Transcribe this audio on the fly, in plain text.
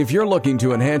If you're looking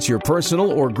to enhance your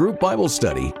personal or group Bible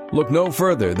study, look no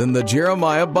further than the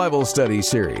Jeremiah Bible Study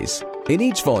Series. In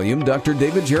each volume, Dr.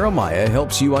 David Jeremiah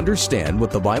helps you understand what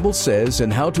the Bible says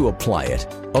and how to apply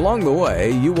it. Along the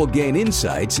way, you will gain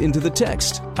insights into the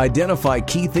text, identify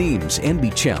key themes, and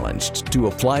be challenged to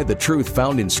apply the truth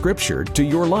found in Scripture to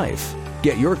your life.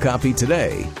 Get your copy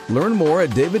today. Learn more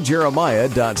at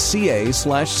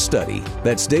davidjeremiah.ca/study.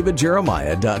 That's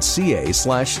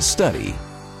davidjeremiah.ca/study.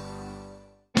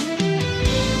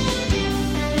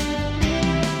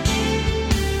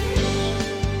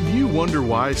 Wonder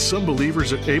why some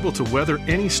believers are able to weather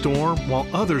any storm while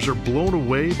others are blown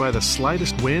away by the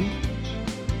slightest wind?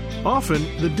 Often,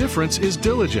 the difference is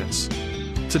diligence.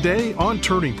 Today on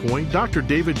Turning Point, Dr.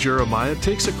 David Jeremiah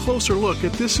takes a closer look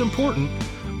at this important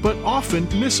but often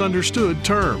misunderstood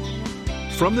term.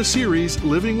 From the series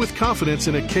Living with Confidence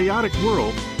in a Chaotic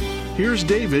World, here's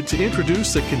David to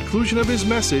introduce the conclusion of his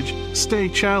message, Stay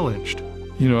Challenged.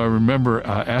 You know, I remember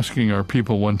asking our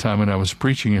people one time when I was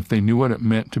preaching if they knew what it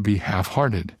meant to be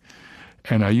half-hearted.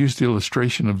 And I used the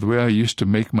illustration of the way I used to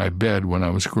make my bed when I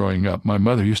was growing up. My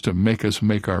mother used to make us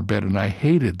make our bed, and I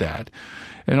hated that.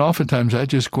 And oftentimes I'd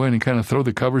just go in and kind of throw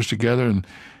the covers together and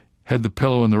head the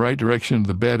pillow in the right direction of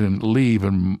the bed and leave.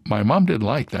 And my mom didn't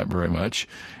like that very much.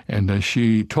 And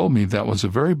she told me that was a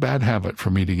very bad habit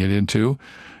for me to get into.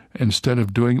 Instead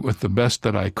of doing it with the best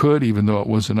that I could, even though it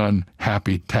was an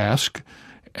unhappy task.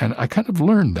 And I kind of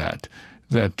learned that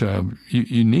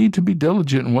you need to be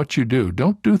diligent in what you do.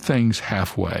 Don't do things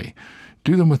halfway.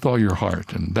 Do them with all your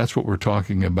heart. And that's what we're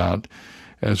talking about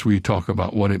as we talk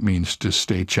about what it means to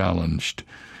stay challenged.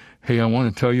 Hey, I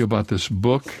want to tell you about this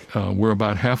book. We're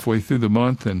about halfway through the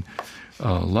month, and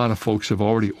a lot of folks have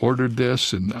already ordered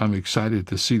this, and I'm excited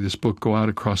to see this book go out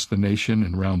across the nation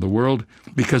and around the world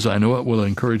because I know it will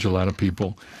encourage a lot of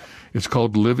people. It's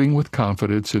called Living with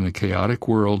Confidence in a Chaotic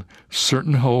World,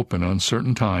 Certain Hope in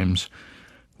Uncertain Times.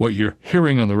 What you're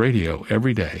hearing on the radio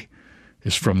every day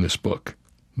is from this book.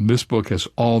 This book has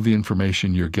all the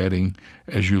information you're getting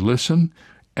as you listen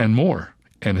and more.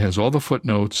 And it has all the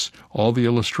footnotes, all the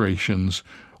illustrations,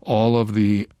 all of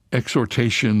the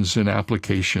exhortations and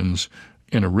applications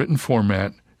in a written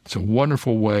format. It's a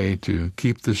wonderful way to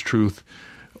keep this truth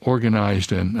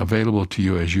organized and available to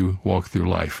you as you walk through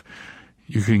life.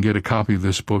 You can get a copy of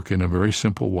this book in a very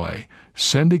simple way.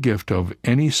 Send a gift of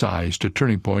any size to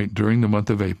Turning Point during the month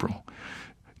of April.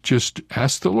 Just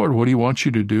ask the Lord what He wants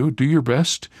you to do. Do your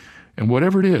best. And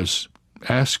whatever it is,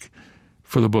 ask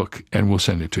for the book and we'll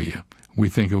send it to you. We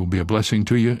think it will be a blessing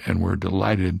to you, and we're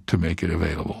delighted to make it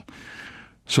available.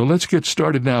 So let's get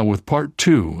started now with part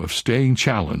 2 of Staying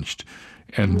Challenged,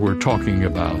 and we're talking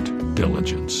about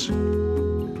diligence.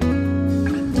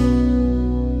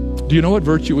 Do you know what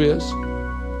virtue is?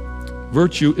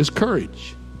 Virtue is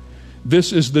courage.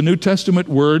 This is the New Testament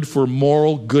word for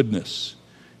moral goodness.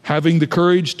 Having the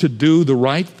courage to do the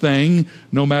right thing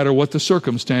no matter what the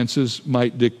circumstances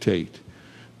might dictate.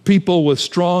 People with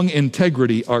strong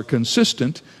integrity are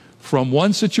consistent from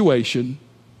one situation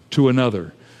to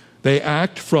another. They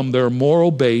act from their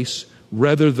moral base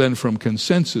rather than from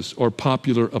consensus or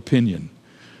popular opinion.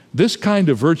 This kind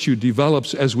of virtue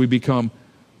develops as we become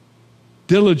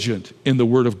diligent in the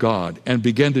Word of God and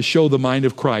begin to show the mind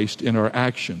of Christ in our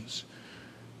actions.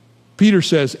 Peter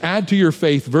says, add to your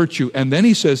faith virtue, and then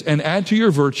he says, and add to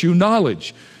your virtue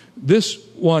knowledge. This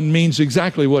one means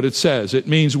exactly what it says. It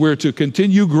means we're to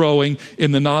continue growing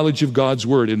in the knowledge of God's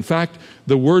Word. In fact,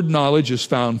 the word knowledge is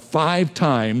found 5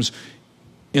 times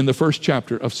in the first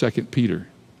chapter of 2 Peter.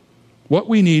 What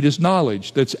we need is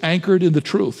knowledge that's anchored in the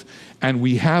truth, and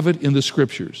we have it in the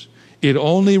Scriptures. It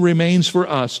only remains for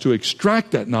us to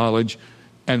extract that knowledge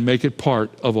and make it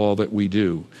part of all that we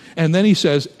do. And then he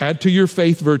says, add to your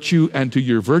faith virtue, and to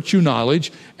your virtue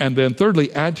knowledge, and then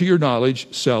thirdly, add to your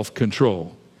knowledge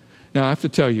self-control. Now I have to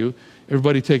tell you,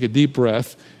 everybody take a deep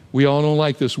breath. We all don't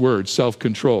like this word,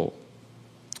 self-control.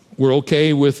 We're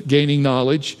okay with gaining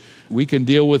knowledge. We can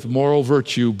deal with moral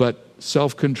virtue, but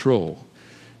self-control.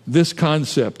 This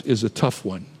concept is a tough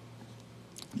one.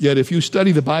 Yet if you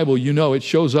study the Bible, you know it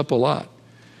shows up a lot.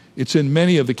 It's in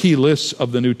many of the key lists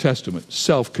of the New Testament,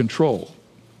 self-control.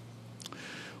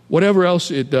 Whatever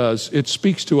else it does, it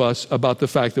speaks to us about the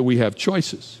fact that we have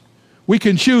choices. We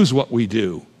can choose what we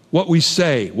do, what we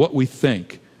say, what we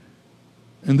think.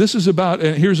 And this is about,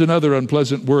 and here's another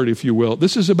unpleasant word, if you will,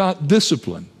 this is about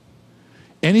discipline.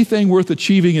 Anything worth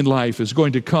achieving in life is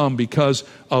going to come because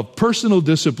of personal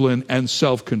discipline and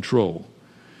self-control.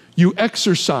 You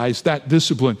exercise that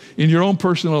discipline in your own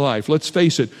personal life. Let's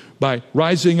face it, by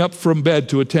rising up from bed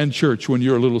to attend church when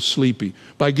you're a little sleepy,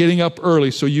 by getting up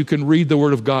early so you can read the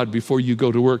Word of God before you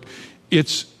go to work.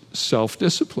 It's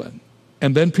self-discipline.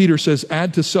 And then Peter says,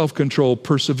 add to self-control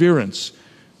perseverance.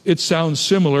 It sounds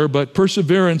similar, but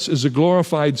perseverance is a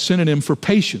glorified synonym for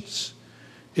patience.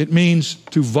 It means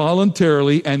to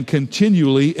voluntarily and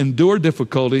continually endure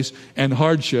difficulties and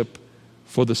hardship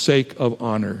for the sake of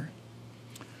honor.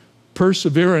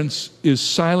 Perseverance is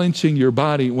silencing your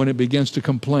body when it begins to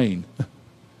complain.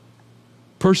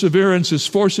 Perseverance is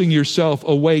forcing yourself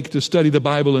awake to study the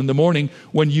Bible in the morning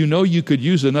when you know you could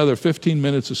use another 15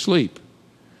 minutes of sleep.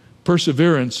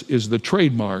 Perseverance is the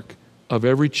trademark of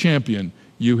every champion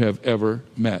you have ever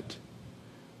met.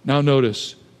 Now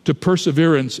notice, to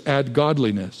perseverance add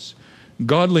godliness.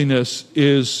 Godliness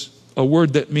is a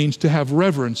word that means to have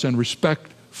reverence and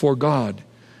respect for God.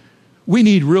 We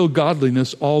need real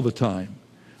godliness all the time,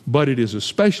 but it is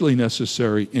especially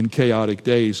necessary in chaotic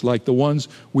days like the ones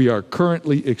we are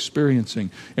currently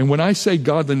experiencing. And when I say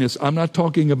godliness, I'm not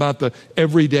talking about the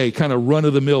everyday kind of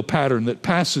run-of-the-mill pattern that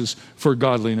passes for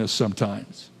godliness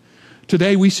sometimes.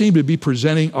 Today, we seem to be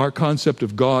presenting our concept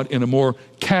of God in a more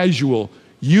casual,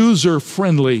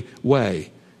 user-friendly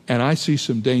way, and I see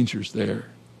some dangers there.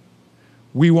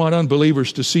 We want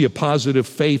unbelievers to see a positive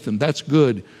faith, and that's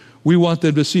good. We want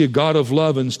them to see a God of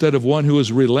love instead of one who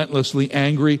is relentlessly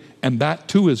angry, and that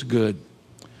too is good.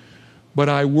 But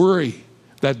I worry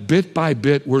that bit by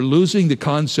bit we're losing the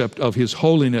concept of His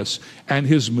holiness and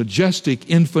His majestic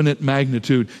infinite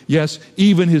magnitude, yes,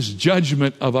 even His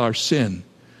judgment of our sin.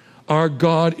 Our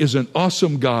God is an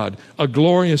awesome God, a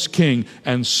glorious King,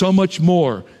 and so much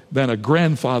more than a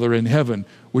grandfather in heaven,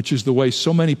 which is the way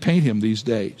so many paint Him these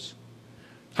days.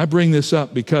 I bring this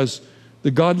up because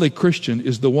the godly Christian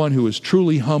is the one who is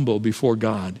truly humble before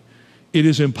God. It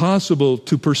is impossible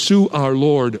to pursue our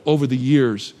Lord over the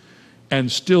years and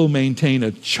still maintain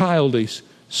a childish,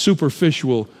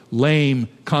 superficial, lame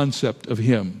concept of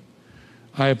Him.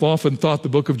 I have often thought the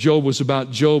book of Job was about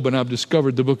Job, and I've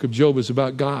discovered the book of Job is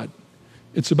about God.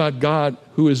 It's about God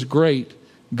who is great,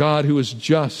 God who is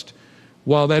just.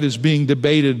 While that is being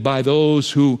debated by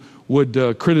those who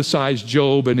would criticize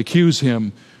Job and accuse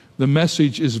him, the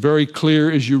message is very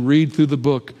clear as you read through the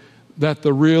book that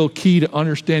the real key to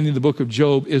understanding the book of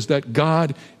Job is that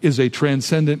God is a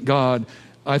transcendent God.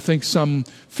 I think some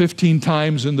 15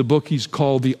 times in the book He's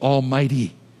called the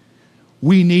Almighty.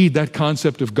 We need that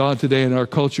concept of God today in our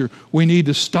culture. We need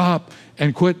to stop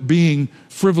and quit being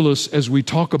frivolous as we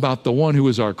talk about the one who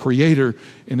is our Creator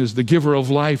and is the giver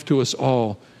of life to us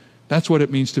all. That's what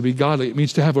it means to be godly. It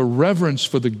means to have a reverence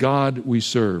for the God we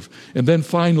serve. And then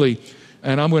finally,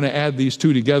 and I'm going to add these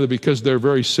two together because they're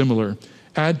very similar.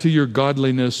 Add to your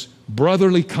godliness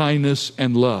brotherly kindness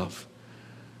and love.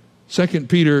 2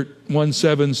 Peter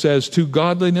 1:7 says, to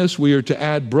godliness we are to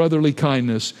add brotherly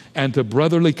kindness, and to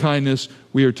brotherly kindness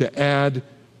we are to add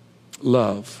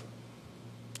love.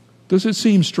 Does it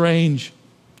seem strange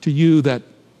to you that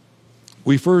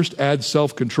we first add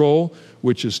self-control,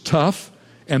 which is tough,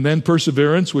 and then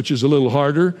perseverance, which is a little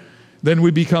harder? Then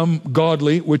we become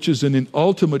godly, which is an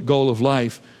ultimate goal of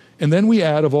life. And then we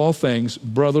add, of all things,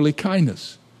 brotherly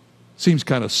kindness. Seems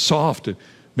kind of soft. It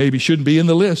maybe shouldn't be in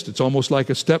the list. It's almost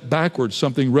like a step backwards,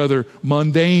 something rather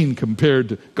mundane compared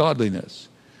to godliness.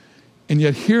 And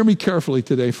yet, hear me carefully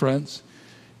today, friends.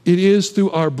 It is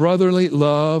through our brotherly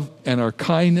love and our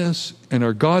kindness and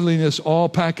our godliness all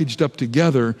packaged up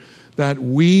together that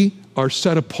we are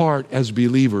set apart as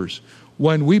believers.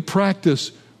 When we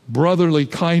practice brotherly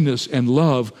kindness and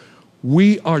love,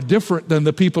 we are different than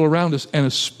the people around us, and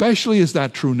especially is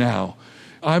that true now.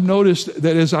 I've noticed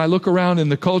that as I look around in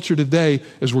the culture today,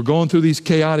 as we're going through these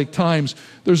chaotic times,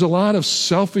 there's a lot of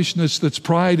selfishness that's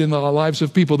pride in the lives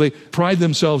of people. They pride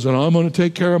themselves on, I'm going to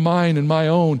take care of mine and my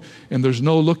own, and there's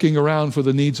no looking around for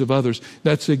the needs of others.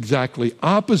 That's exactly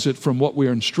opposite from what we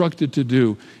are instructed to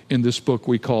do in this book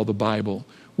we call the Bible.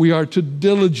 We are to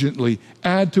diligently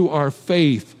add to our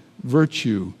faith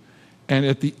virtue. And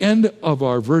at the end of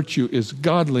our virtue is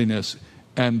godliness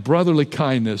and brotherly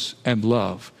kindness and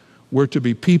love. We're to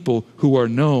be people who are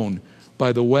known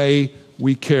by the way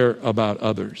we care about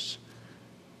others.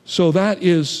 So that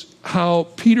is how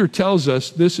Peter tells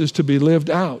us this is to be lived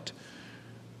out.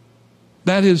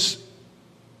 That is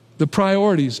the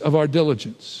priorities of our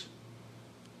diligence.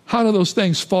 How do those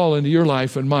things fall into your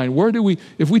life and mine? Where do we,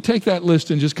 if we take that list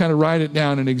and just kind of write it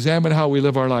down and examine how we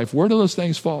live our life, where do those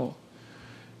things fall?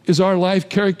 Is our life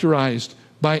characterized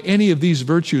by any of these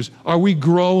virtues? Are we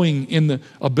growing in the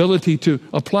ability to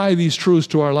apply these truths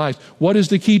to our lives? What is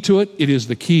the key to it? It is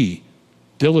the key,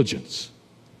 diligence.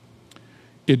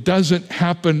 It doesn't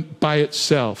happen by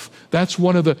itself. That's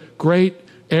one of the great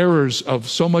errors of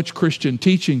so much Christian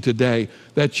teaching today,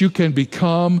 that you can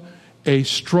become a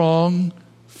strong,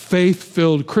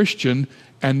 faith-filled Christian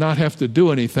and not have to do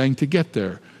anything to get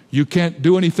there. You can't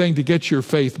do anything to get your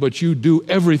faith, but you do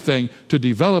everything to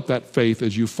develop that faith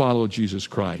as you follow Jesus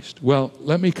Christ. Well,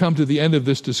 let me come to the end of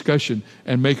this discussion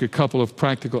and make a couple of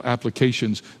practical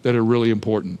applications that are really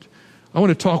important. I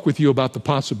want to talk with you about the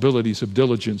possibilities of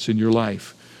diligence in your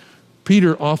life.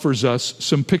 Peter offers us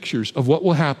some pictures of what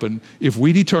will happen if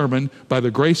we determine by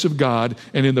the grace of God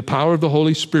and in the power of the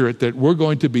Holy Spirit that we're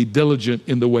going to be diligent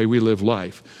in the way we live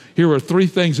life. Here are 3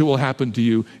 things that will happen to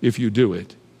you if you do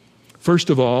it. First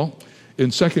of all,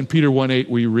 in 2 Peter 1:8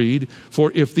 we read,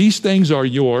 "For if these things are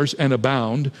yours and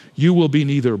abound, you will be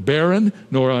neither barren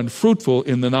nor unfruitful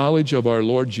in the knowledge of our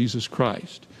Lord Jesus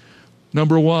Christ."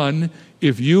 Number 1,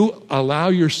 if you allow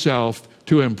yourself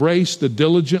to embrace the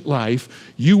diligent life,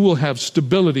 you will have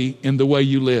stability in the way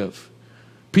you live.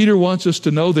 Peter wants us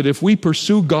to know that if we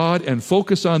pursue God and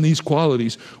focus on these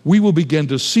qualities, we will begin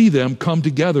to see them come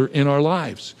together in our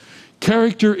lives.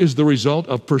 Character is the result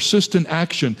of persistent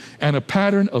action, and a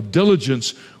pattern of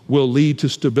diligence will lead to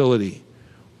stability.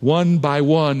 One by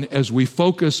one, as we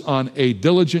focus on a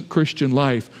diligent Christian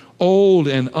life, old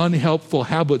and unhelpful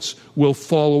habits will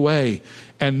fall away,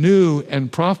 and new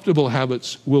and profitable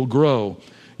habits will grow.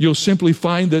 You'll simply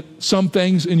find that some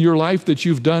things in your life that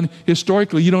you've done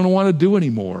historically you don't want to do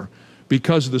anymore,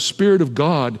 because the Spirit of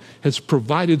God has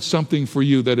provided something for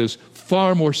you that is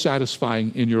far more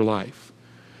satisfying in your life.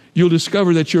 You'll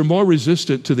discover that you're more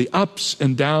resistant to the ups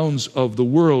and downs of the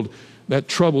world that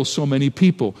troubles so many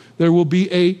people. There will be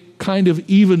a kind of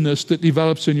evenness that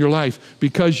develops in your life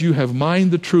because you have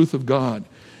mined the truth of God.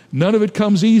 None of it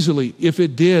comes easily. If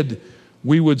it did,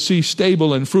 we would see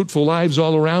stable and fruitful lives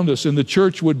all around us, and the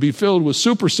church would be filled with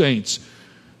super saints.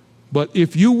 But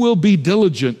if you will be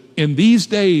diligent in these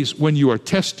days when you are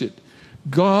tested,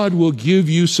 God will give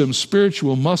you some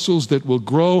spiritual muscles that will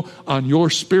grow on your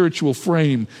spiritual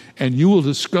frame, and you will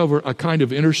discover a kind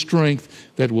of inner strength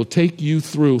that will take you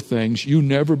through things you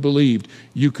never believed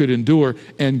you could endure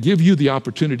and give you the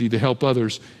opportunity to help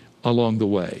others along the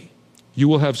way. You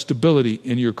will have stability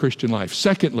in your Christian life.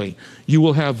 Secondly, you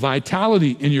will have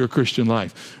vitality in your Christian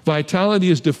life. Vitality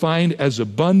is defined as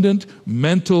abundant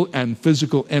mental and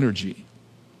physical energy.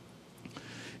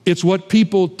 It's what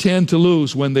people tend to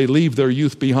lose when they leave their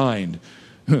youth behind.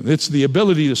 It's the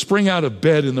ability to spring out of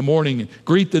bed in the morning and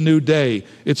greet the new day.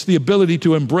 It's the ability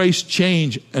to embrace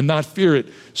change and not fear it.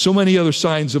 So many other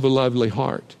signs of a lovely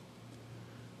heart.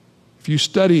 If you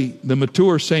study the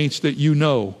mature saints that you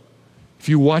know, if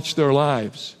you watch their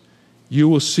lives, you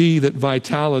will see that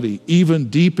vitality, even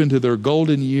deep into their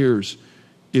golden years,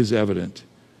 is evident.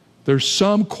 There's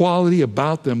some quality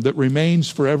about them that remains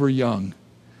forever young.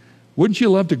 Wouldn't you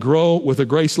love to grow with a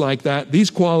grace like that? These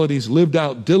qualities lived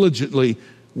out diligently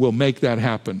will make that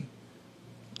happen.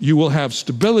 You will have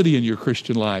stability in your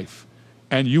Christian life,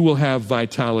 and you will have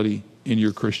vitality in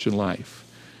your Christian life.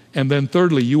 And then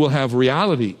thirdly, you will have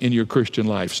reality in your Christian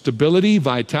life. Stability,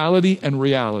 vitality, and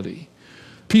reality.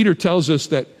 Peter tells us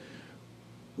that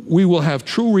we will have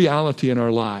true reality in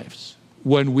our lives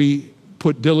when we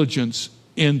put diligence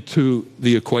into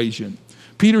the equation.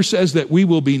 Peter says that we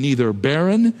will be neither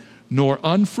barren nor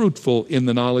unfruitful in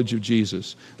the knowledge of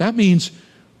Jesus. That means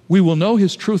we will know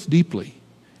His truth deeply,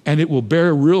 and it will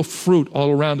bear real fruit all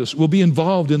around us. We'll be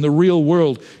involved in the real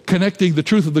world, connecting the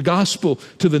truth of the gospel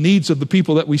to the needs of the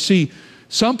people that we see.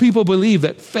 Some people believe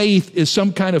that faith is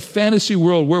some kind of fantasy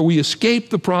world where we escape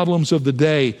the problems of the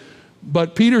day.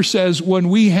 But Peter says when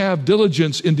we have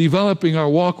diligence in developing our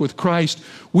walk with Christ,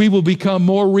 we will become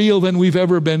more real than we've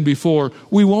ever been before.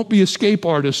 We won't be escape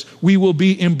artists. We will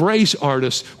be embrace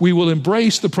artists. We will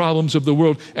embrace the problems of the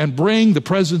world and bring the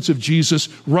presence of Jesus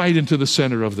right into the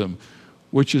center of them,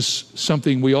 which is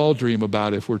something we all dream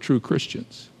about if we're true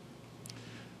Christians.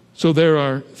 So there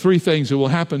are 3 things that will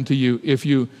happen to you if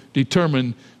you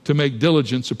determine to make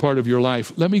diligence a part of your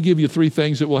life. Let me give you 3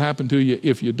 things that will happen to you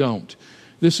if you don't.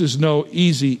 This is no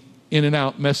easy in and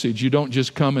out message. You don't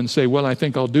just come and say, well, I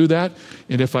think I'll do that,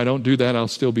 and if I don't do that, I'll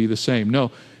still be the same.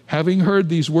 No, having heard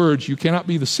these words, you cannot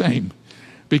be the same,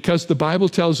 because the Bible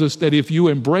tells us that if you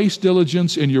embrace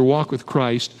diligence in your walk with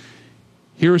Christ,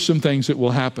 here are some things that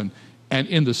will happen. And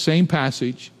in the same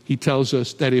passage, he tells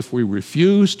us that if we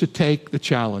refuse to take the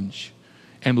challenge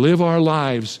and live our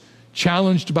lives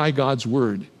challenged by God's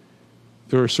word,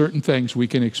 there are certain things we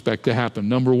can expect to happen.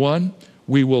 Number 1,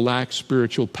 we will lack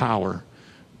spiritual power.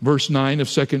 Verse 9 of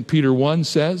 2 Peter 1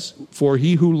 says, for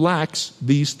he who lacks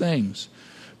these things.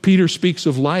 Peter speaks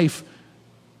of life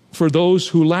for those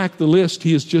who lack the list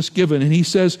he has just given. And he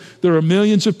says there are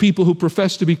millions of people who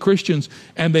profess to be Christians,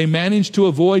 and they manage to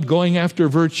avoid going after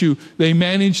virtue. They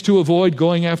manage to avoid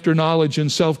going after knowledge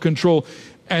and self-control.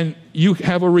 And you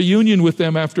have a reunion with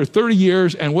them after 30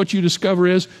 years, and what you discover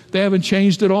is they haven't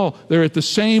changed at all. They're at the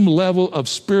same level of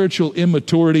spiritual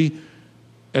immaturity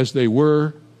as they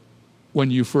were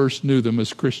when you first knew them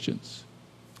as Christians.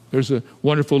 There's a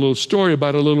wonderful little story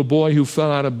about a little boy who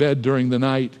fell out of bed during the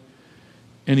night.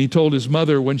 And he told his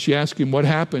mother, when she asked him what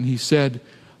happened, he said,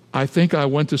 "I think I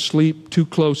went to sleep too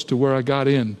close to where I got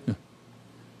in."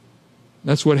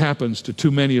 That's what happens to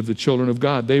too many of the children of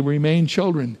God. They remain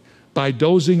children by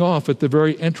dozing off at the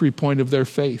very entry point of their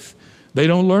faith. They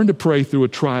don't learn to pray through a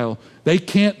trial. They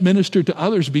can't minister to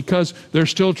others because they're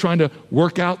still trying to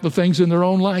work out the things in their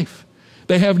own life.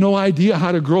 They have no idea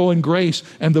how to grow in grace,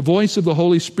 and the voice of the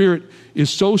Holy Spirit is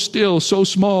so still, so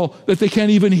small, that they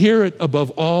can't even hear it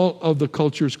above all of the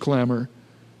culture's clamor.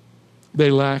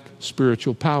 They lack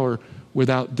spiritual power.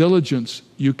 Without diligence,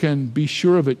 you can be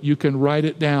sure of it, you can write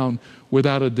it down.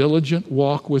 Without a diligent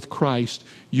walk with Christ,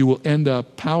 you will end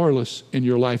up powerless in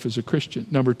your life as a Christian.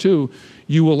 Number two,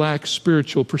 you will lack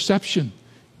spiritual perception.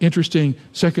 Interesting,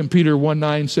 2 Peter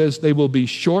 1:9 says they will be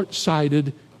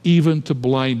short-sighted even to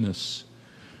blindness.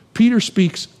 Peter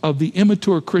speaks of the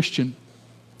immature Christian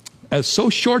as so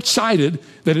short-sighted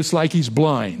that it's like he's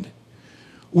blind.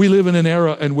 We live in an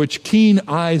era in which keen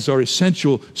eyes are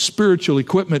essential spiritual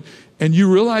equipment, and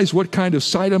you realize what kind of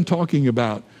sight I'm talking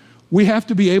about. We have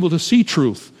to be able to see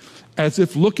truth as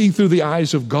if looking through the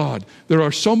eyes of God. There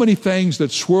are so many things that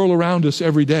swirl around us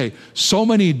every day, so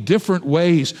many different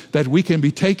ways that we can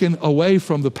be taken away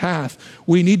from the path.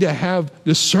 We need to have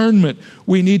discernment.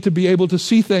 We need to be able to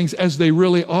see things as they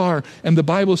really are. And the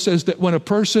Bible says that when a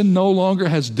person no longer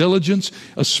has diligence,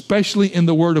 especially in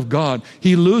the Word of God,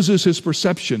 he loses his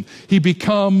perception. He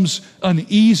becomes an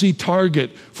easy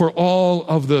target for all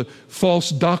of the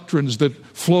false doctrines that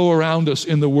flow around us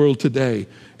in the world today.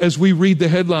 As we read the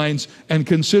headlines and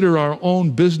consider our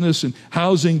own business and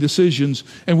housing decisions,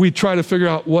 and we try to figure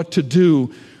out what to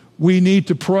do, we need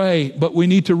to pray, but we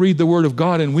need to read the Word of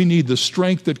God, and we need the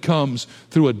strength that comes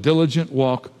through a diligent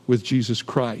walk with Jesus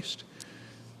Christ.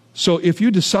 So if you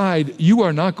decide you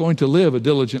are not going to live a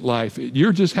diligent life,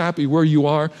 you're just happy where you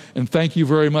are, and thank you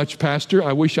very much, Pastor,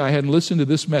 I wish I hadn't listened to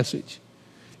this message.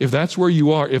 If that's where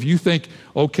you are, if you think,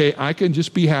 okay, I can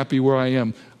just be happy where I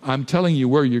am, I'm telling you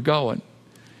where you're going.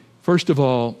 First of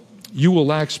all, you will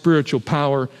lack spiritual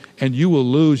power and you will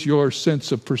lose your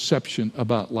sense of perception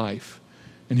about life.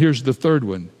 And here's the third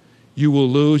one. You will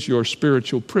lose your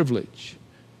spiritual privilege.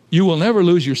 You will never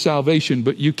lose your salvation,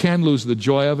 but you can lose the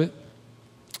joy of it.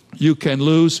 You can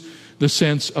lose the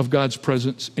sense of God's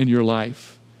presence in your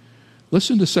life.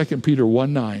 Listen to 2 Peter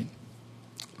 1:9.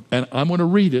 And I'm going to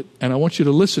read it, and I want you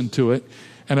to listen to it,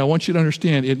 and I want you to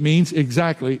understand it means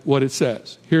exactly what it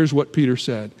says. Here's what Peter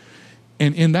said.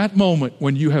 And in that moment,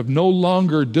 when you have no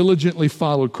longer diligently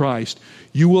followed Christ,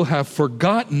 you will have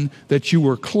forgotten that you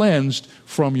were cleansed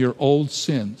from your old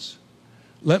sins.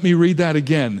 Let me read that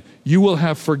again. You will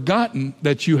have forgotten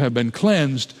that you have been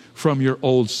cleansed from your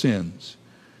old sins.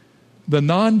 The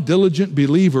non-diligent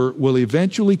believer will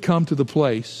eventually come to the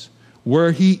place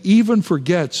where he even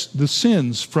forgets the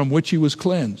sins from which he was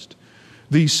cleansed.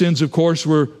 These sins, of course,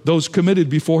 were those committed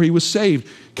before he was saved.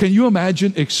 Can you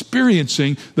imagine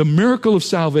experiencing the miracle of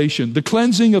salvation, the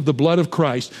cleansing of the blood of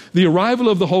Christ, the arrival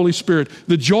of the Holy Spirit,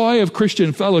 the joy of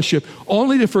Christian fellowship,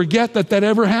 only to forget that that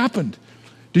ever happened?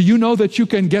 Do you know that you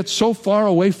can get so far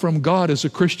away from God as a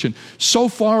Christian, so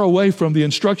far away from the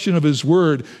instruction of His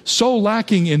Word, so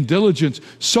lacking in diligence,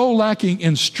 so lacking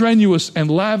in strenuous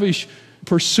and lavish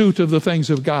pursuit of the things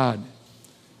of God,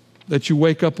 that you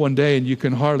wake up one day and you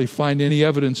can hardly find any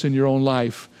evidence in your own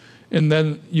life. And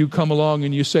then you come along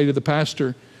and you say to the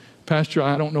pastor, Pastor,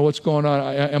 I don't know what's going on.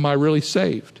 Am I really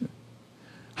saved?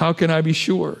 How can I be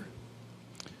sure?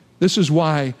 This is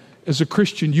why, as a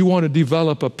Christian, you want to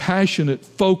develop a passionate,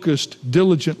 focused,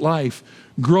 diligent life,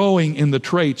 growing in the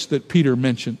traits that Peter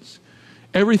mentions.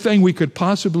 Everything we could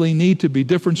possibly need to be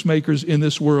difference makers in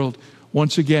this world,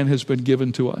 once again, has been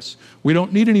given to us. We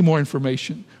don't need any more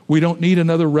information. We don't need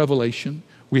another revelation.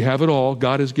 We have it all.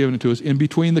 God has given it to us in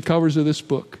between the covers of this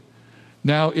book.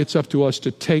 Now it's up to us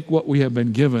to take what we have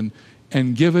been given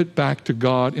and give it back to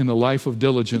God in a life of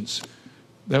diligence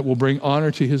that will bring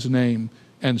honor to His name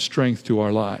and strength to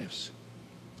our lives.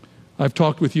 I've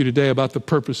talked with you today about the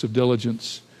purpose of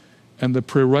diligence and the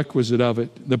prerequisite of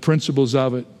it, the principles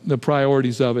of it, the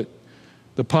priorities of it,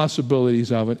 the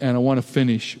possibilities of it, and I want to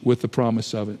finish with the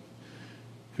promise of it.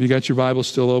 Have you got your Bible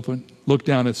still open? Look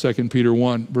down at 2 Peter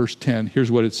 1, verse 10.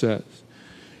 Here's what it says.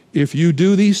 If you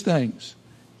do these things,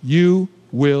 you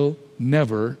will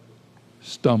never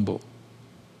stumble.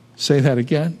 Say that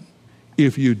again.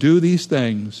 If you do these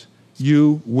things,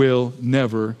 you will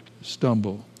never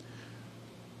stumble.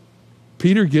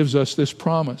 Peter gives us this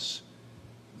promise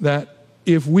that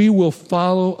if we will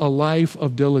follow a life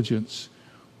of diligence,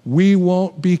 we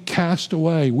won't be cast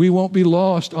away. We won't be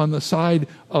lost on the side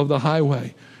of the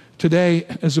highway. Today,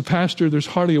 as a pastor, there's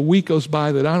hardly a week goes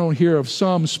by that I don't hear of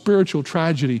some spiritual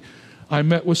tragedy. I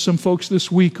met with some folks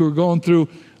this week who are going through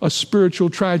a spiritual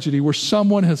tragedy where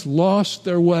someone has lost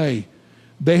their way.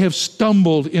 They have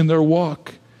stumbled in their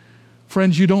walk.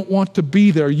 Friends, you don't want to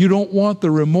be there. You don't want the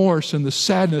remorse and the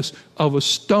sadness of a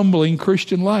stumbling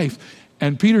Christian life.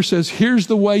 And Peter says, here's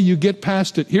the way you get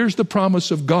past it. Here's the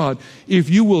promise of God. If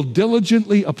you will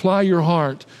diligently apply your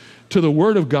heart to the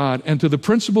Word of God and to the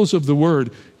principles of the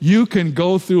Word, you can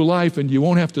go through life and you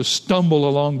won't have to stumble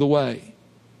along the way.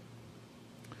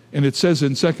 And it says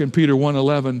in 2 Peter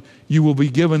 1:11, you will be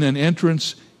given an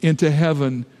entrance into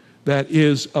heaven that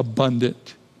is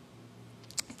abundant.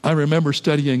 I remember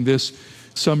studying this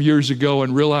some years ago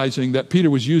and realizing that Peter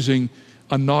was using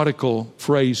a nautical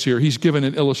phrase here. He's given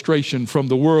an illustration from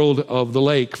the world of the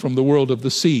lake, from the world of the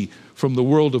sea, from the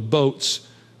world of boats,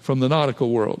 from the nautical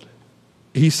world.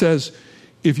 He says,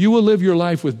 if you will live your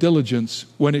life with diligence,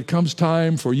 when it comes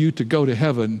time for you to go to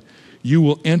heaven, you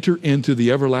will enter into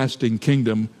the everlasting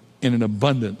kingdom in an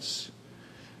abundance.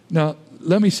 Now,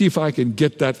 let me see if I can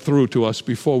get that through to us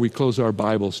before we close our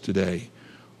Bibles today.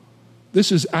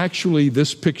 This is actually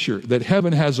this picture, that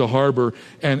heaven has a harbor,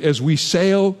 and as we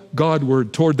sail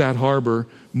Godward toward that harbor,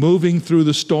 moving through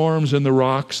the storms and the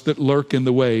rocks that lurk in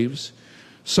the waves,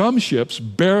 some ships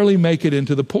barely make it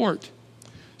into the port.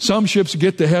 Some ships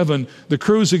get to heaven, the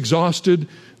crew's exhausted,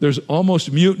 there's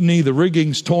almost mutiny, the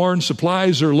rigging's torn,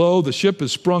 supplies are low, the ship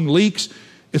has sprung leaks.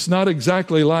 It's not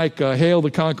exactly like a Hail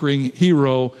the Conquering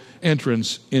Hero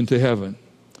entrance into heaven.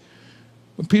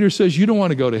 But Peter says you don't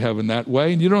want to go to heaven that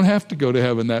way, and you don't have to go to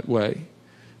heaven that way.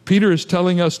 Peter is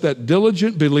telling us that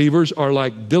diligent believers are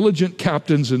like diligent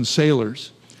captains and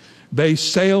sailors. They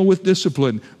sail with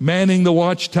discipline, manning the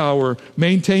watchtower,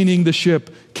 maintaining the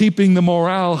ship, keeping the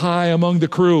morale high among the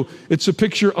crew. It's a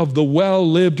picture of the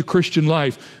well-lived Christian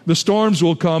life. The storms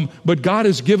will come, but God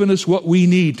has given us what we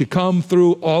need to come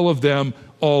through all of them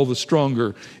all the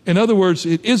stronger. In other words,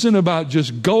 it isn't about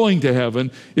just going to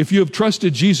heaven. If you have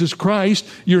trusted Jesus Christ,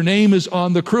 your name is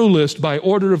on the crew list by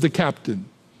order of the captain.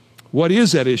 What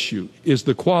is at issue is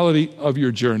the quality of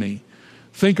your journey.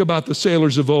 Think about the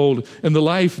sailors of old and the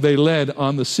life they led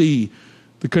on the sea,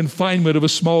 the confinement of a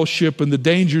small ship and the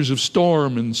dangers of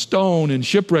storm and stone and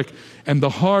shipwreck, and the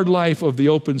hard life of the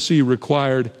open sea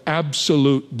required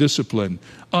absolute discipline,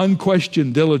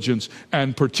 unquestioned diligence,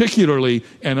 and particularly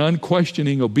an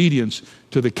unquestioning obedience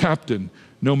to the captain,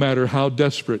 no matter how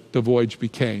desperate the voyage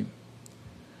became.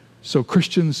 So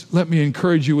Christians, let me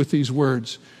encourage you with these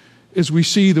words. As we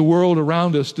see the world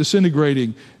around us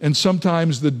disintegrating and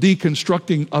sometimes the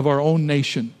deconstructing of our own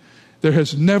nation, there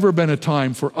has never been a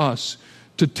time for us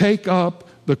to take up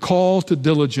the call to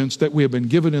diligence that we have been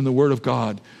given in the Word of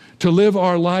God, to live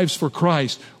our lives for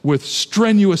Christ with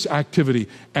strenuous activity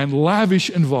and lavish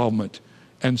involvement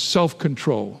and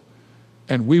self-control.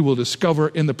 And we will discover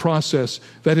in the process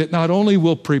that it not only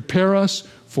will prepare us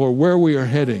for where we are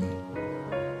heading,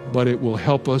 but it will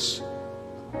help us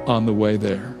on the way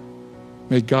there.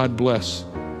 May God bless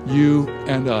you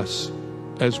and us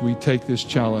as we take this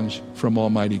challenge from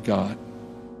Almighty God.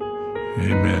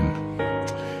 Amen.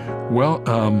 Well,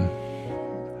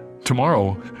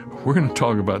 tomorrow we're going to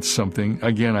talk about something.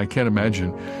 Again, I can't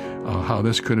imagine how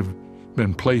this could have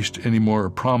been placed any more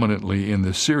prominently in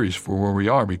this series for where we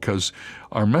are, because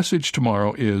our message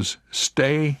tomorrow is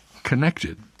stay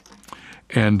connected.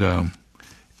 And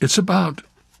it's about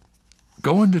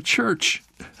going to church.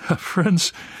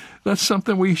 Friends, that's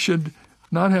something we should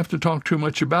not have to talk too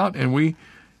much about, and we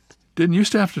didn't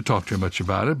used to have to talk too much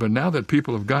about it, but now that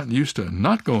people have gotten used to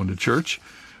not going to church,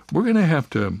 we're going to have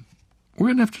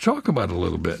to talk about it a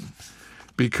little bit,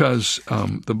 because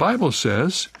the Bible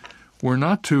says we're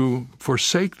not to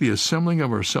forsake the assembling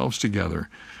of ourselves together.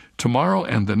 Tomorrow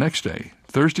and the next day,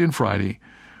 Thursday and Friday,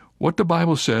 what the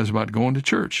Bible says about going to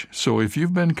church. So if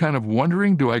you've been kind of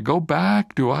wondering, do I go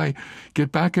back? Do I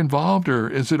get back involved? Or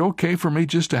is it okay for me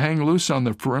just to hang loose on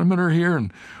the perimeter here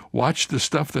and watch the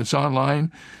stuff that's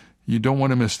online? You don't want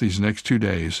to miss these next 2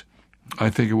 days. I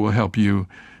think it will help you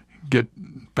get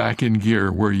back in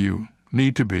gear where you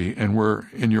need to be and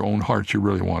where in your own heart you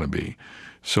really want to be.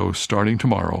 So starting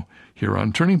tomorrow, here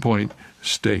on Turning Point,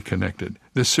 stay connected.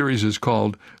 This series is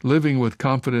called Living with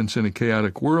Confidence in a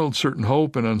Chaotic World, Certain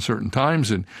Hope in Uncertain Times,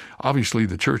 and obviously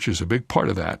the church is a big part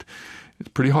of that. It's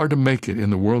pretty hard to make it in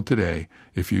the world today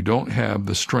if you don't have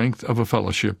the strength of a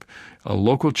fellowship, a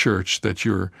local church that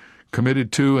you're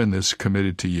committed to and that's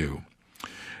committed to you.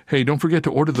 Hey, don't forget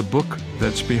to order the book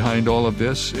that's behind all of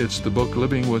this. It's the book,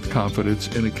 Living with Confidence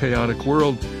in a Chaotic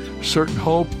World, Certain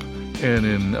Hope, and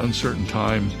in Uncertain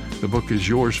Time. The book is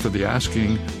yours for the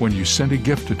asking when you send a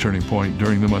gift to Turning Point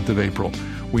during the month of April.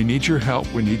 We need your help.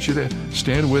 We need you to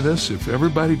stand with us. If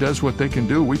everybody does what they can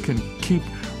do, we can keep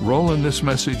rolling this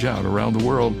message out around the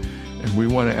world, and we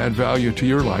want to add value to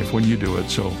your life when you do it.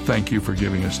 So thank you for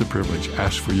giving us the privilege.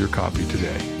 Ask for your copy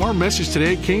today. Our message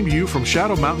today came to you from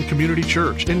Shadow Mountain Community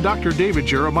Church and Dr. David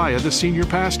Jeremiah, the senior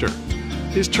pastor.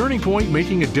 Is Turning Point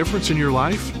making a difference in your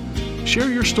life?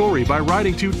 Share your story by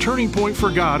writing to Turning Point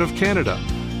for God of Canada,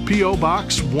 P.O.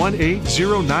 Box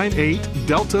 18098,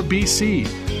 Delta, BC,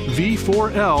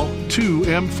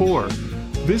 V4L2M4.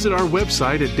 Visit our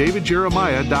website at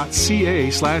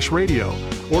davidjeremiah.ca/radio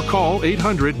or call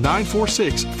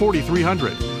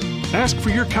 800-946-4300. Ask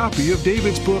for your copy of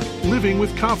David's book, Living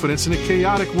with Confidence in a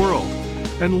Chaotic World,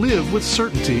 and live with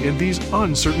certainty in these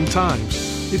uncertain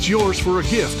times. It's yours for a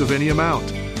gift of any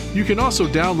amount. You can also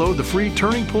download the free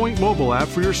Turning Point mobile app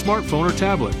for your smartphone or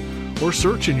tablet, or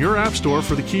search in your app store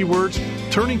for the keywords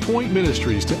Turning Point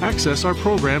Ministries to access our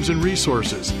programs and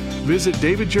resources. Visit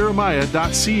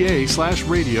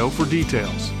davidjeremiah.ca/radio for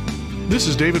details. This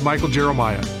is David Michael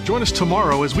Jeremiah. Join us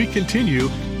tomorrow as we continue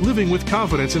living with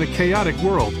confidence in a chaotic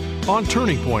world on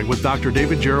Turning Point with Dr.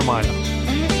 David Jeremiah.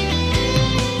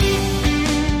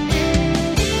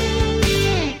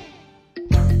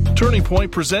 Turning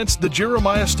Point presents the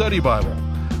Jeremiah Study Bible,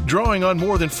 drawing on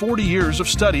more than 40 years of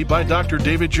study by Dr.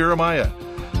 David Jeremiah.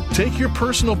 Take your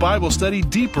personal Bible study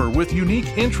deeper with unique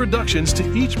introductions to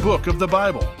each book of the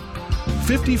Bible.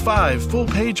 55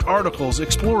 full-page articles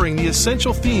exploring the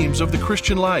essential themes of the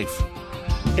Christian life.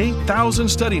 8,000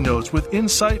 study notes with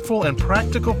insightful and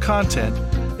practical content,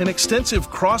 an extensive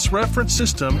cross-reference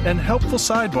system, and helpful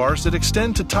sidebars that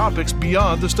extend to topics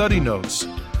beyond the study notes.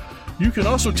 You can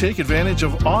also take advantage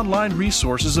of online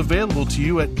resources available to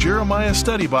you at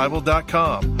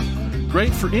jeremiahstudybible.com.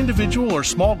 Great for individual or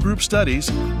small group studies,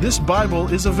 this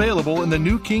Bible is available in the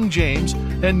New King James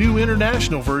and New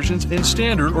International versions in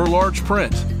standard or large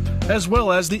print, as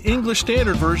well as the English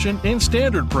Standard Version in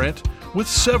standard print with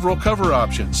several cover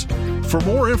options. For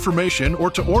more information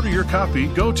or to order your copy,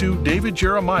 go to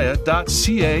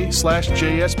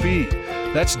davidjeremiah.ca/JSB.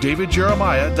 That's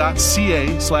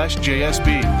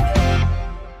davidjeremiah.ca/JSB.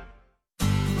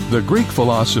 The Greek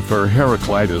philosopher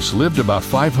Heraclitus lived about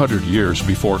 500 years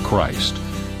before Christ.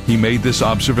 He made this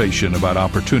observation about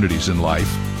opportunities in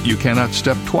life. You cannot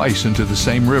step twice into the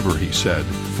same river, he said,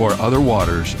 for other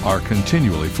waters are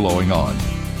continually flowing on.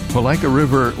 But like a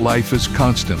river, life is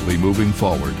constantly moving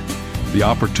forward. The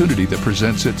opportunity that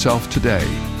presents itself today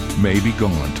may be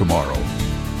gone tomorrow.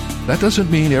 That doesn't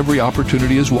mean every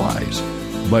opportunity is wise,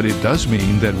 but it does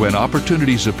mean that when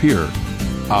opportunities appear,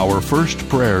 our first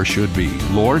prayer should be,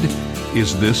 Lord,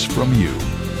 is this from you?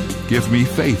 Give me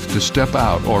faith to step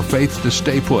out or faith to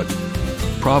stay put.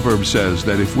 Proverbs says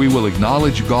that if we will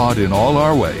acknowledge God in all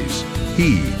our ways,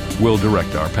 He will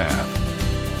direct our path.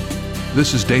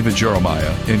 This is David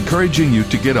Jeremiah encouraging you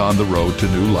to get on the road to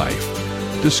new life.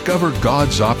 Discover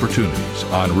God's opportunities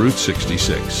on Route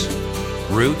 66.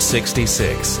 Route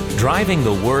 66, driving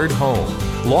the word home.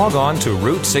 Log on to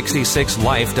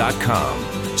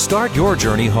Route66Life.com. Start your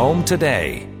journey home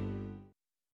today.